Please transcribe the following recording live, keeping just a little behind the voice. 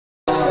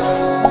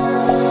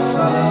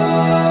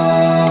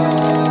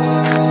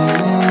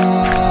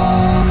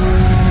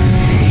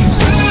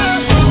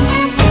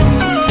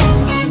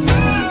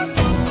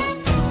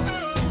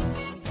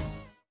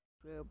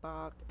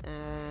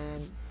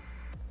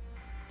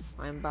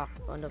I'm back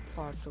on the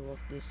part 2 of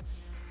this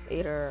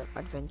Aether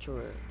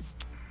adventure.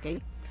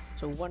 Okay,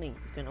 so warning,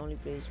 you can only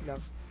place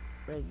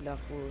red black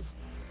wool.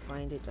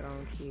 Find it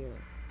around here.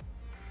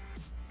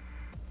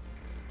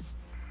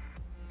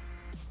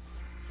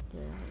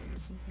 Yeah,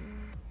 anything here?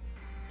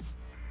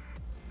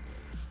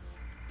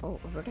 Oh,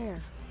 over there.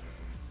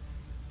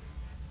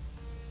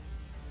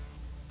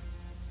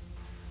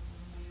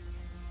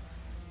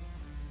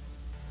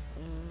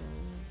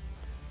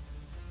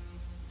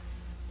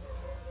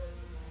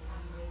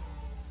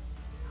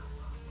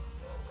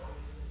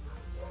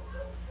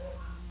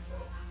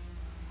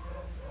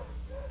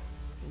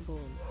 And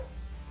boom,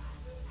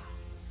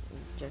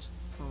 just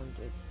found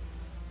it.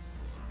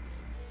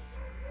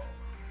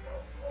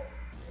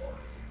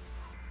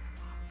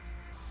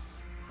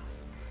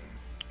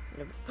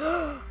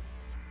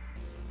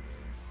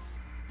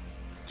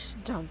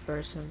 Just dumb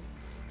person.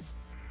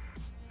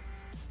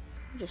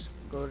 Just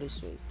go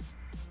this way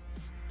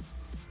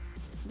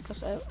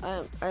because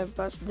I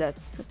passed that.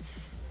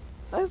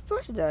 I've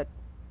passed that.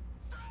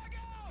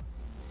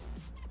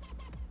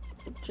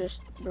 It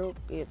just broke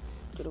it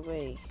to the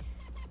way.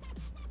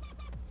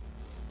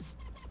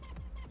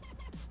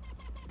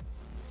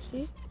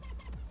 See?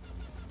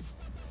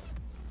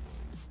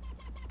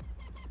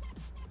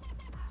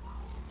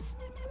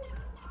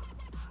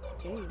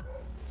 Okay.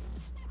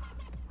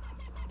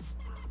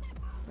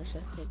 Where's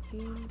that the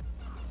king?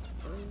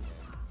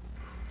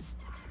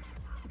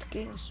 The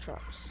king's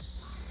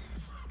traps.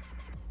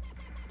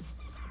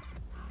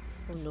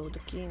 Oh no, the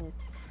king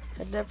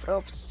had left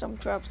off some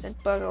traps and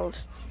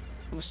puzzles.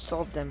 I must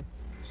solve them.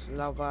 It's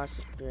lava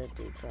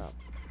security trap.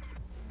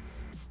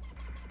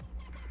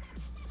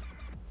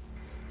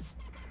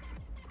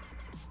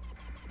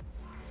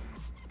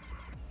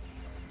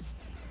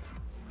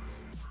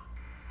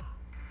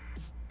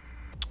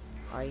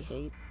 I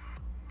hate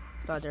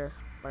ladder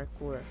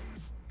parkour,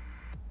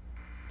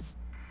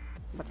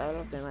 but I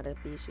love them at a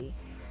PC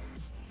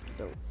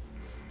though.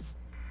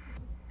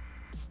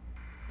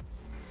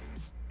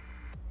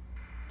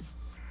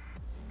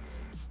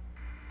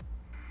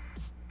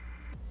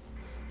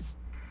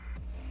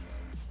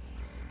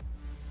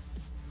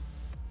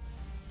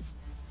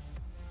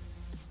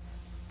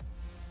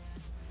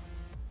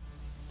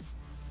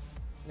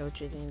 No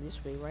cheating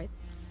this way, right?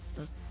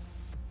 Huh?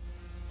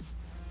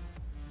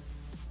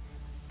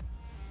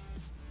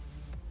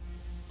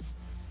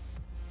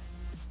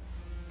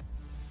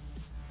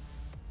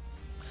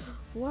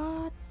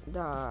 What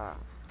the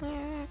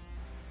heck?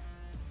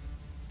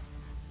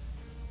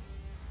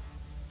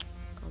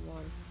 Come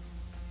on,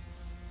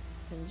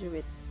 can do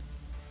it.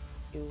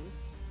 You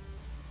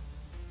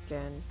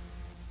can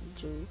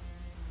do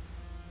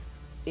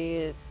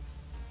it.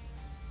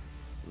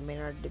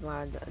 Maynard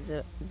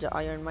the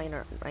Iron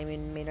Miner. I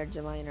mean Maynard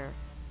the Miner.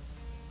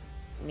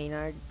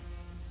 Maynard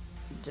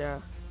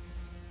the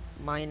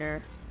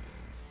Miner.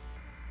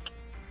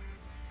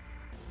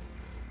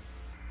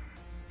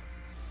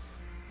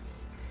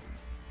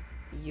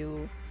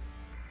 You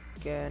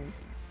can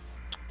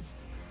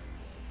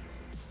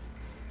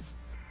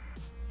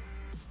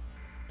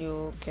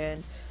you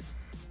can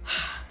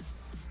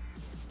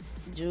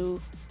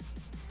do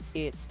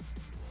it.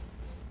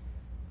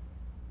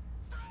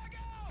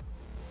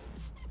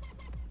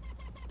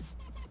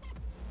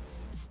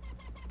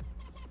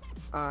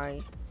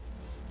 I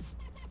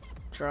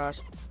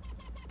trust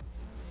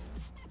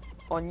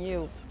on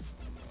you.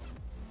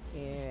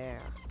 Yeah.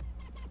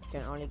 You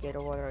can only get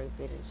water if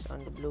it is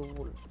on the blue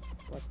wool.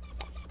 What?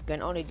 You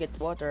can only get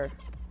water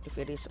if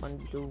it is on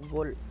blue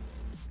wool.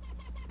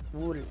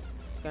 Wool. You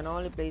can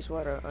only place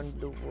water on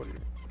blue wool.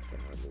 You can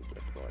only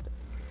get water.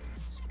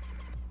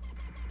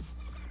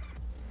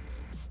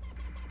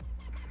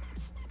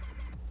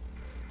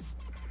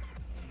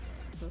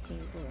 Okay,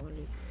 go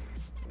only.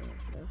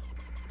 Yeah.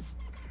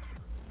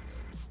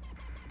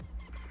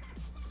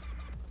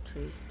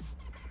 3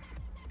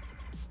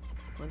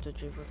 1 2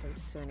 3 4 5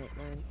 6 7 8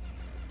 9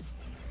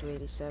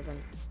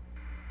 287.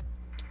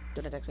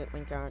 Do not accept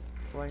Minecraft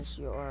once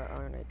you are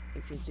on it.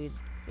 If you did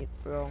it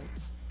wrong,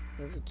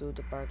 you have to do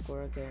the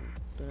parkour again.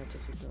 Do not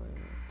accept no.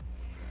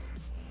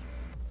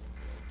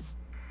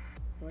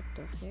 What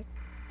the heck?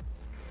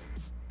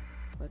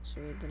 Let's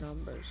read the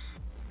numbers.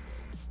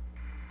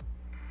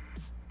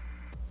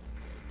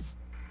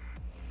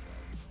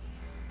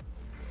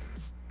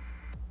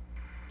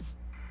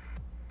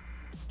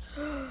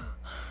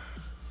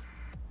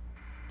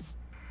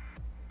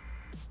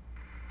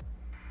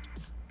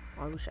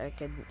 I wish I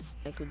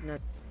could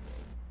not.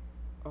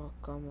 Oh,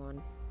 come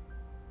on.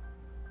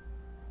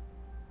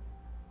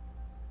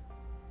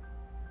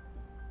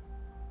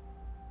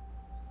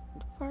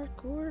 The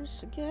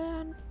parkours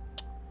again.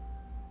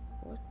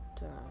 What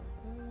the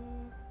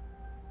heck?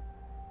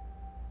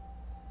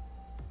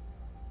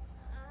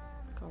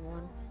 Come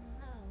on.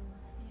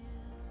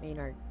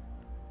 Maynard.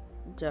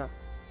 Duh.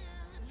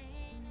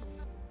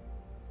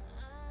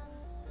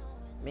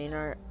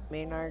 Maynard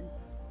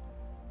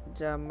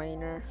the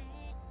miner.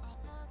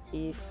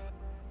 If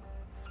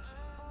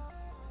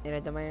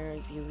Maynard the miner,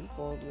 if you will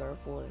fall, you are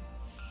full.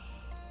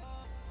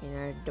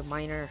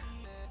 MaynardTheMiner,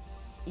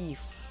 if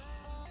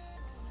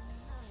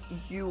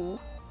you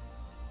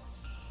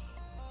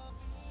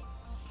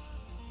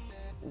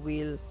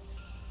will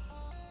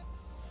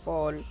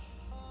fall,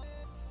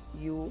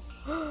 you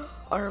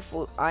are a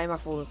fool. I'm a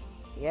fool.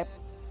 Yep,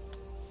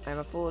 I'm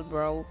a fool,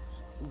 bro.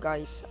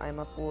 Guys, I'm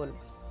a fool.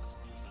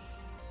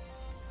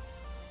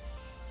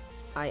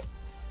 I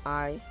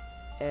I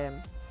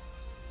am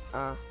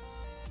a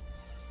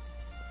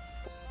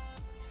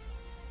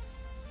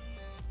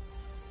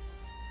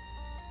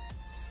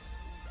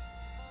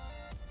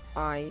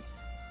I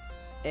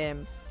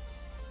am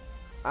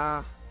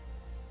a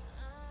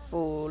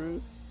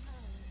fool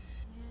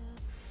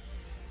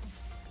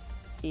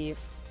if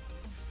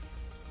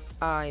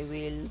I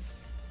will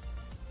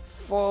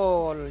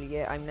fall.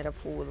 Yeah, I'm not a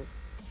fool.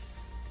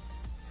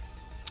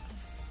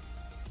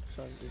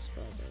 Solve this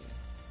problem.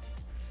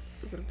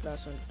 Put a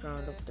glass on the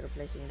ground after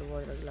placing the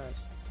water glass.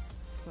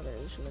 Water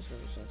issue must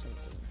represent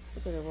something.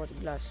 Put the water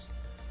glass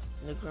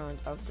on the ground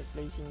after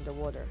placing the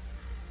water.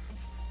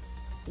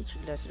 Each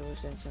glass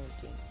represents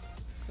something.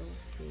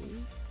 Okay.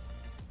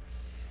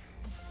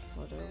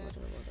 Water, water,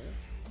 water.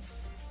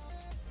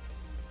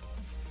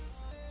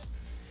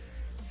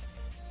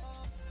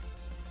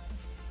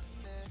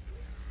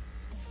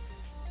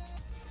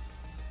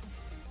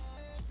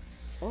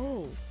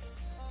 Oh,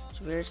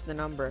 so here's the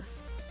number.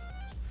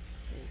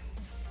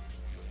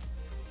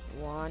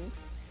 1,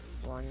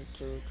 1,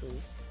 2, 3.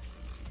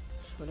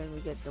 So then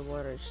we get the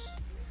waters.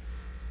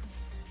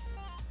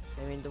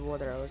 I mean the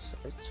water.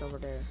 It's over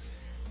there.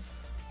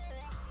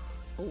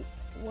 Oh,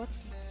 what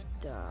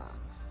the?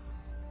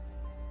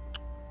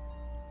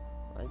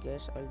 I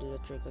guess I'll do the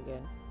trick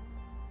again.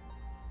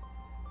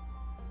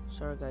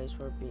 Sorry guys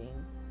for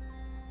being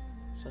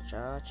such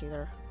a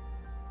cheater.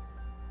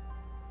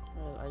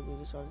 Well, I do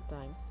this all the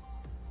time.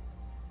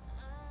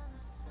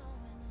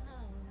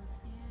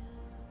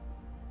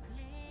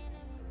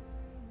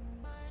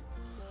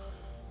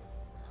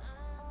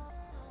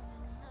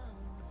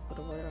 Put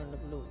the water on the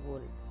blue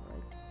wool,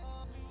 right?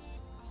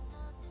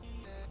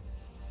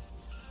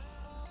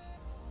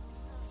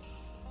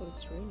 But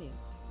it's raining.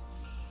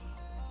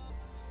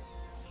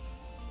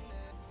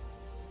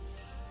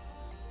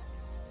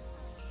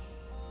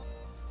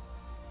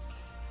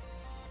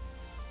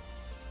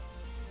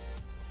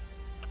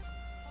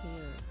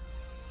 Here.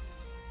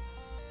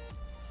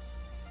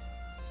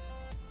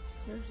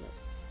 Where's it?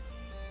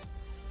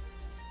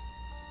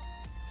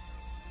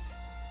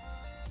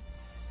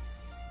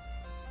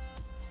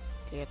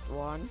 Get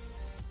 1.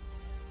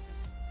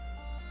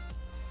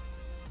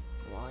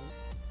 1.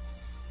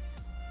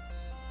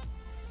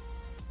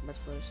 But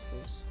first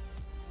this.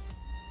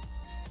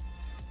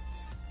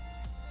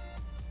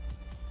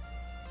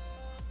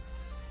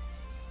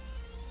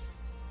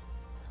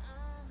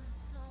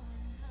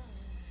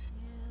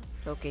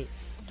 Okay,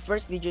 the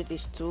first digit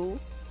is 2,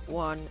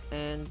 1,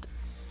 and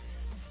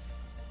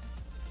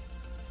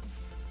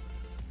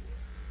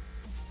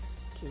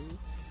 2. Is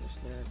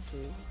there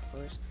 2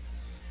 first?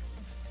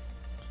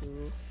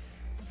 2,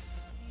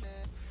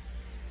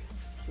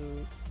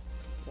 2,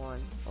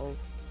 1. Oh,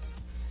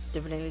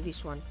 definitely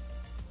this one.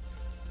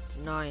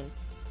 9.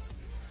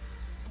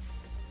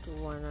 2,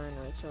 1, 9.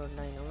 I saw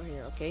 9 over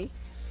here. Okay,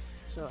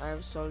 so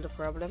I've solved the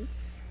problem.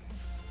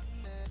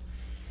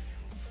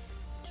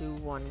 2,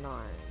 1, 9.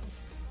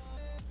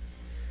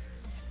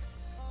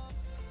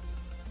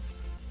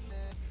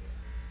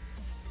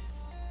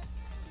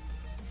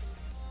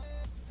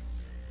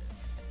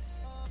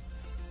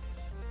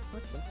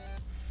 What the?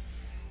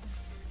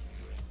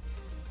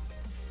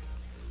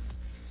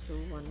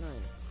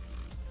 219.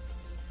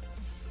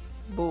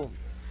 Boom. You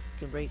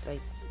can break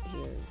like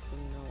here. From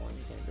now on,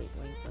 you can break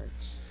 1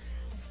 parts.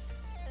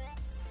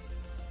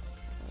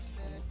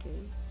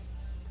 Okay.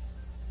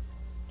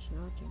 It's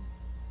nothing.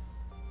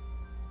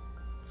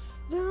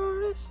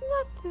 There is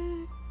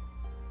nothing.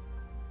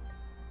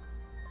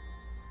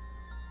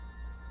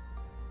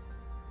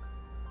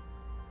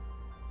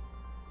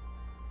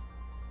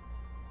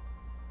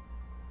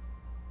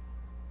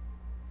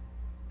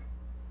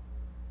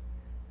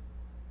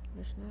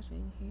 There's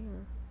nothing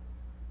here.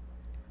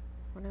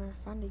 Whenever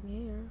finding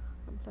here,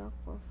 a block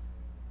of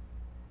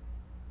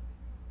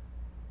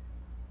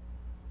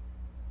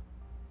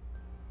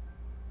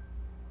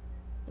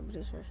the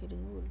British are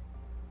hidden wool.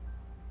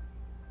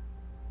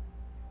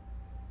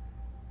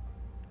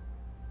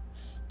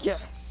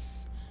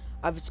 Yes!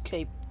 I've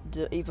escaped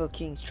the evil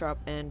king's trap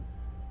and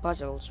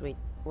puzzles. Wait,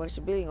 what is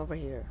the building over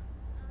here?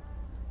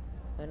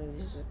 I know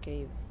this is a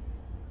cave.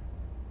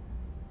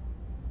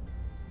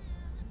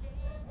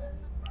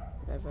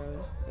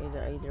 Level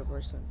either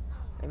person.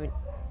 I mean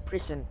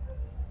prison.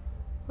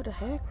 What the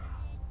heck?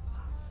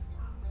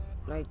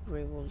 Light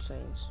gray wool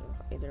signs of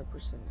either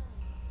person.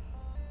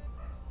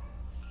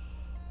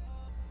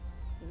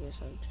 I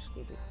guess I'll just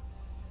keep it.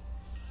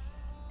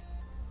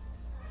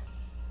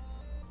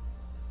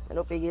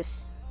 Hello,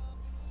 Piggies.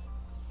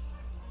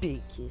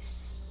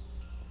 Piggies.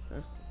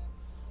 Help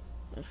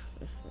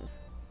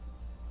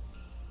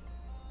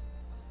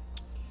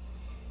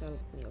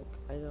milk.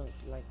 I don't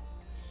like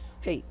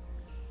Hey,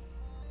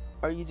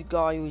 are you the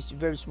guy who is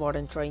very smart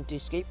and trying to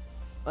escape?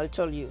 I'll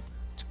tell you,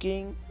 the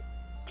king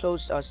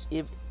closed us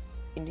if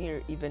in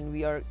here even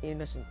we are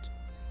innocent.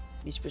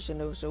 This person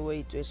knows a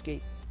way to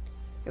escape.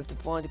 You have to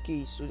find the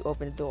keys to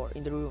open the door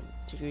in the room,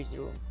 security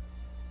room.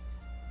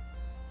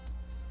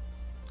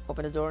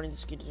 Open the door in the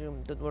security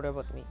room, don't worry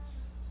about me.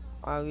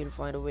 I will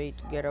find a way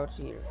to get out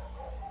here.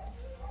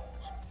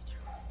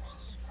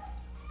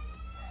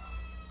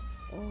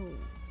 Oh,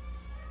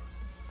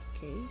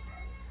 okay.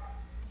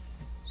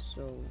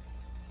 So,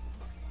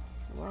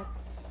 what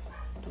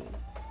do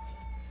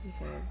we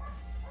have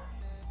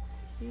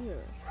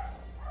here?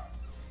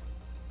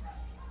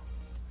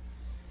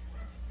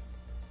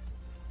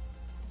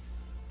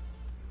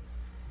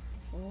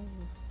 Oh,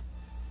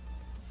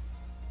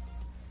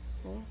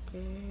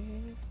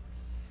 okay.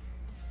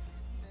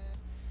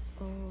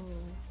 Oh,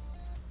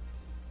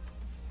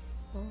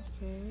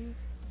 okay.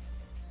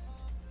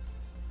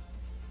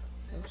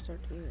 Let's start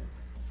here.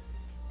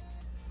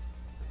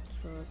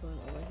 So we're going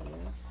over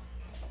here.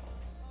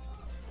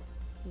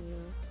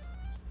 Here.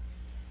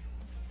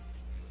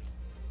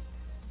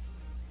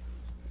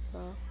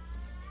 Back.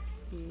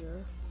 Here.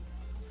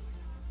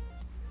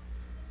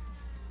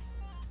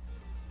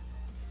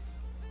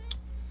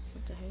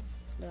 What the heck?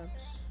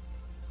 That's...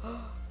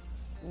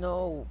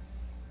 No!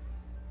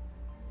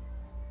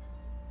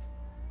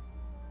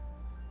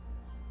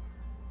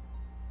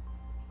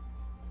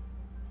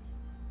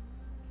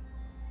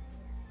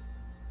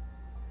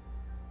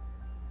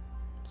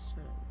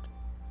 Sand.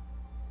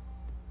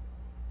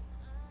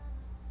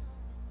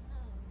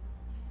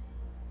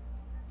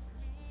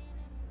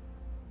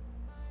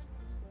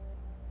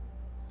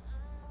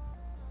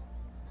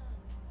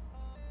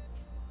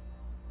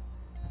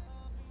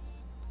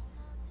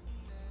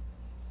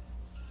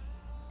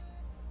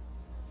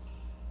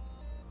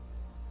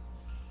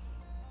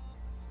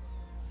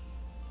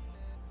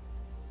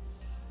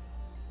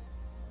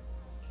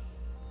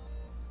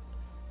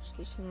 Is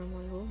this a normal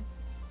room?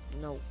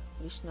 No,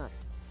 it is not.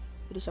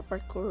 It is a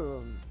parkour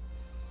room.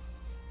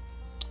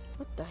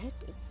 What the heck?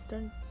 It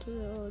turned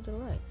to the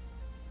right.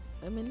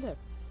 I mean left.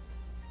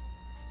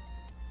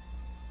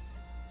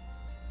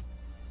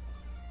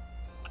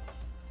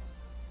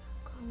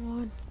 Come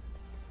on.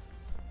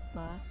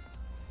 Back.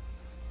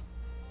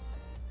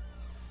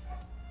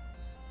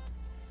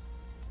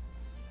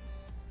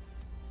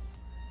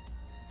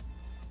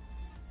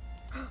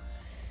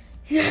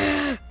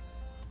 Yeah!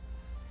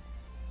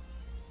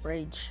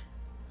 Rage.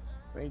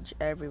 Rage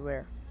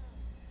everywhere.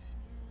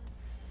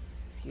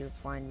 If you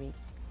find me,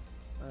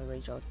 I'll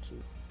rage out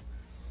too.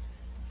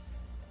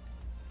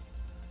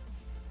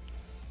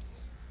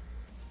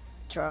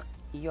 Truck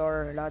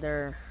your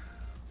ladder.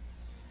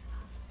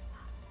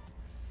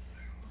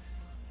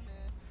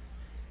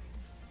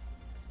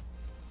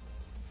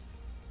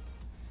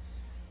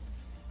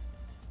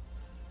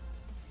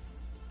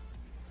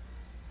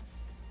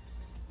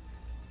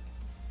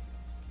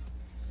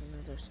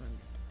 Another sun.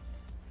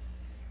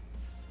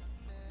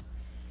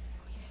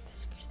 Oh yeah, the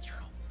security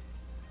room.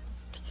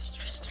 This is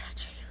just right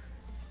here.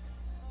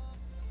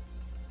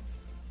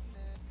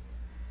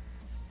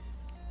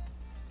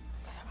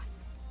 The other one.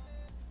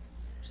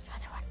 There's the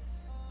other one.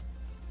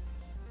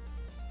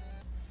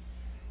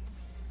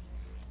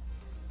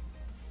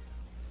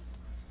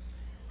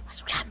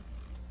 Masuk jam.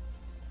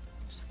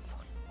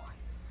 Full boy.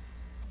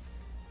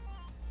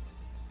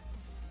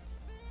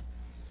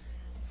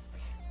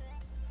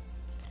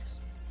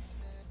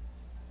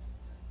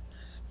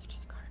 Security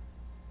guard.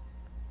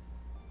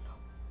 No.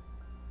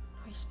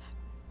 Who is that?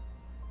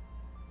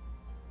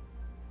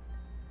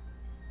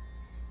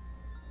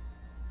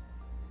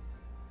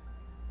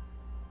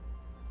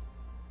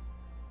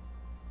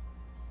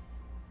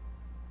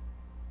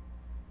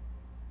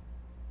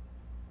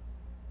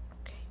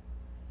 Okay.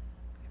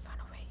 I found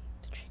a way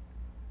to trick.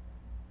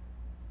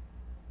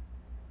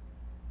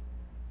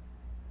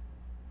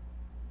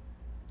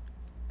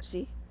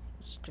 See?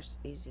 It's just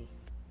easy.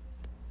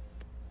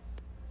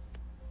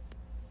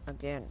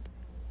 Again.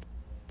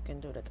 Can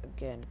do that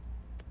again.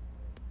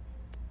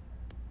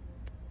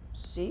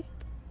 See?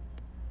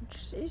 It's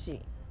just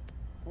easy.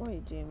 Why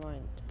do you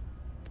mind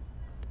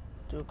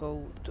to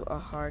go to a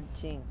hard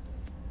thing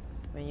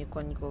when you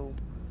can go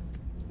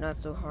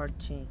not to hard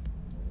thing?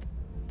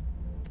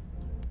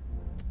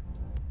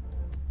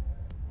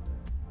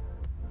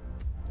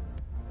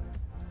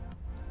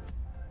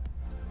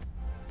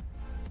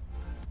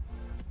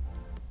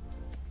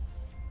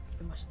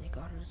 I must sneak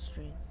out of the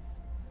street.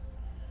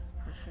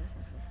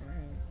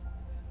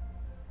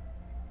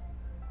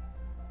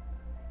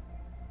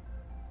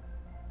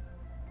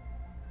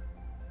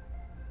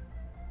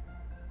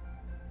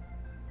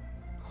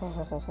 Ho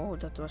ho ho ho,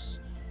 that was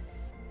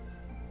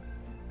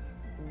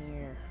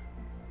near.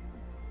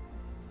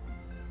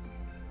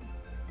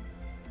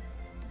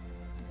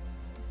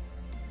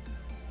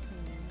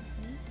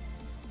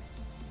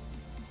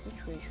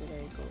 Which way should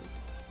I go?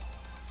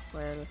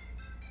 Well,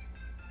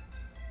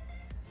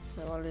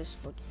 I always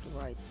go to the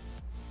right.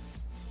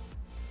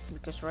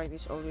 Because right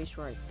is always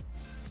right.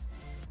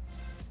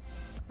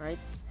 Right?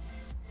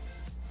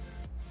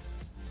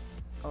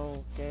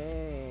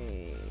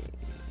 Okay.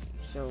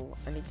 So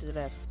I need to the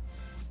left.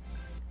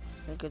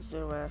 I go to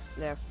the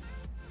left,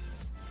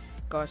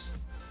 because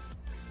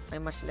I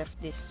must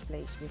left this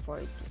place before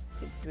it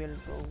will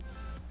go.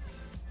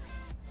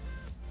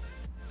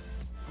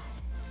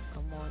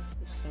 Come on,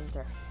 it's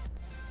center.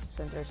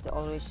 Center is the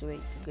always way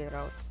to get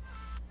out.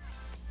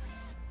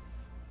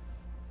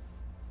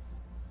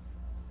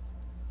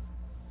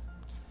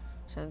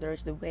 Center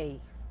is the way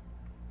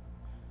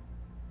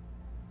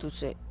to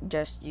say.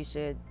 Just you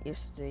said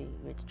yesterday.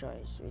 Which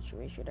choice? Which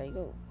way should I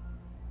go?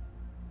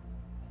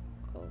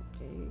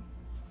 Okay.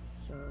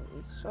 So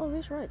it's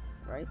always right,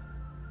 right?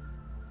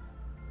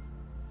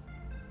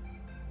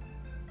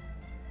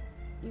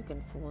 You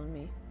can fool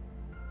me.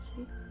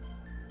 See?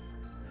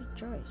 Which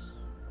choice?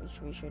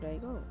 Which way should I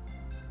go?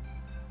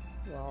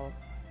 Well,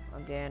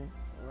 again,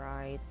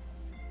 right.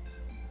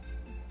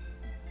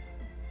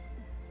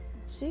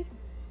 See?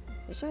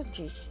 It's a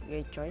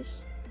great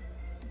choice.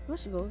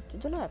 Must go to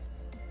the left.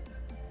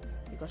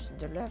 Because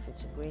to the left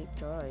it's a great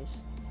choice.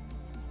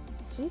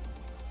 See?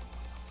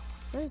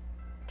 Great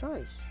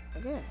choice.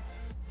 Again.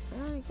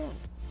 And again.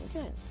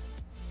 Again.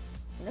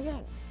 And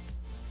again.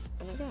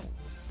 And again.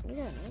 And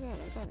again. And again.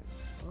 And again.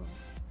 Oh.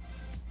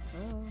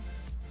 Oh.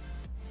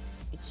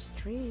 It's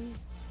 3.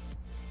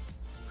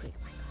 Break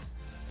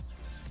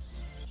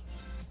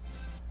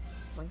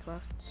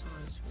Minecraft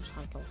science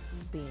recycle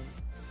bin.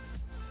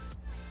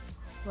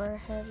 Where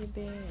have you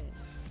been?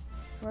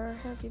 Where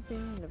have you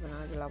been? Laban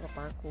aja lava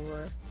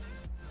parkour.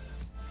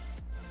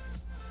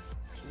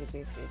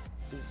 Sleep if it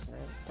is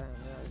night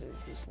time. Well,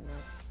 it is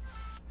not.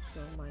 So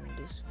mind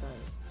this guy.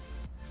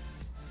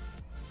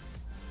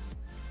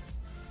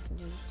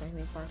 Just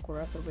timing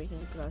parkour after breaking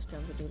the glass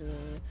jump to the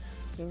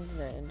game to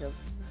the end of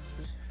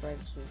this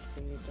fried switch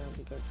really down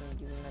because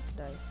you will not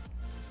die.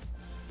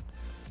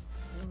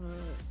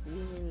 You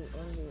will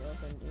only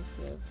open if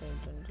you have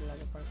failed on the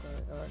lava parkour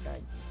or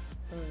died.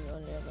 You will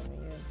only open when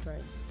you have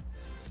tried.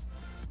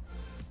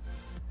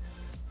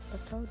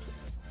 But how do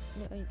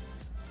I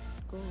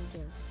go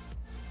there?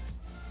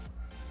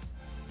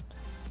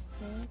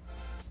 Okay.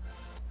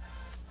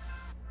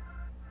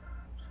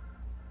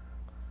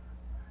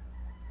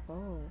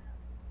 Oh.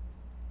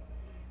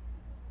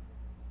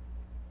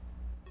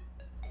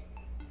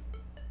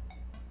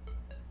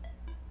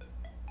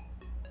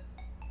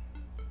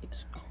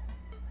 It's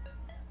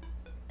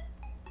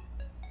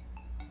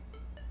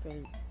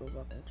failed. Go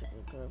back and check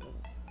the curve.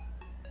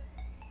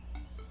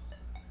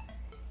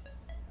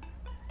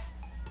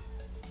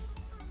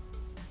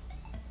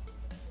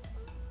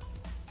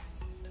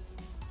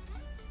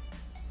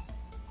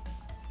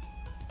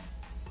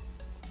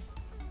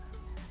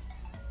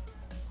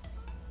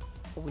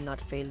 I will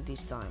not fail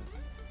this time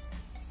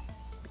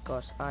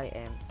because I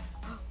am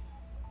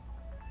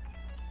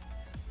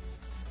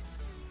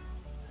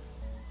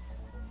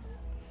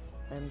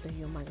I'm the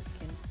human that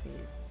can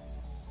fail.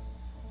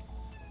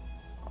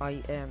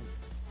 I am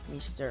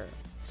Mr.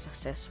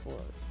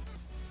 Successful.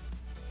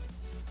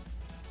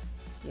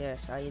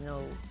 Yes, I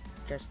know,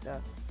 just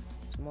a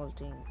small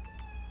thing.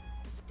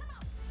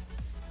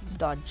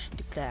 Dodge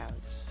the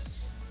clouds.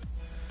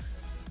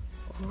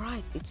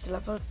 Alright, it's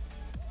level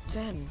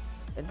 10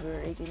 and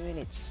we're 18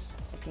 minutes.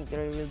 I think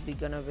there will be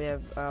gonna be a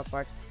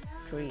part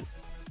 3.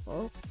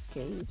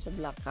 Okay, it's a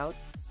blackout.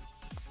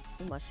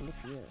 You must live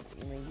here.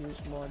 You may use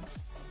mods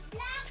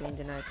during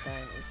the night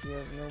time. If you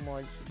have no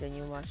mods, then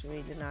you must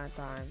wait the night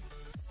time.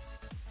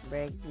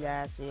 Break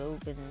glass,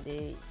 open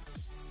this.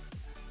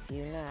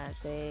 You not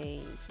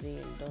say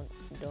still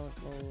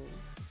don't move.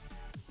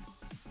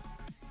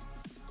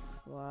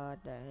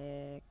 What the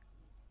heck?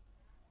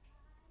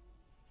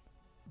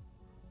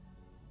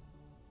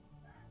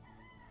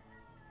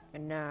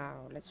 And now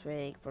let's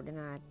wait for the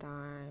night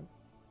time.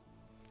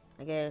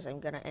 I guess I'm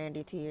gonna end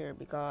it here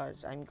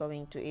because I'm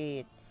going to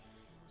eat.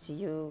 See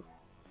you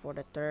for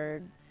the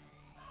third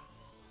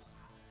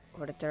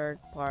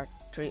part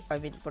 3. I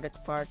mean for the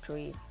part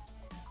 3.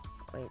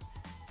 Wait.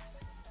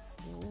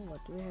 Ooh, what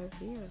do we have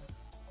here?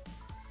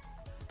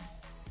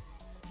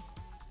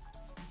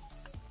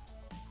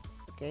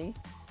 Okay.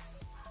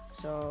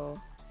 So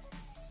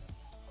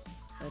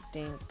I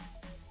think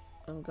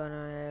I'm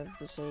gonna have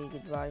to say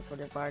goodbye for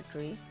the part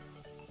 3.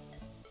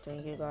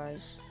 Thank you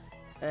guys,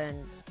 and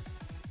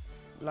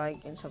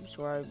like and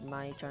subscribe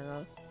my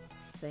channel.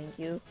 Thank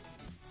you.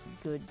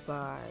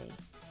 Goodbye.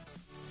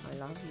 I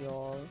love you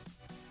all.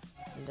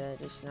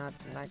 That is not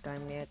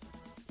nighttime yet.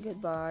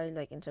 Goodbye.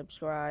 Like and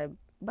subscribe.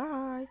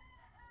 Bye.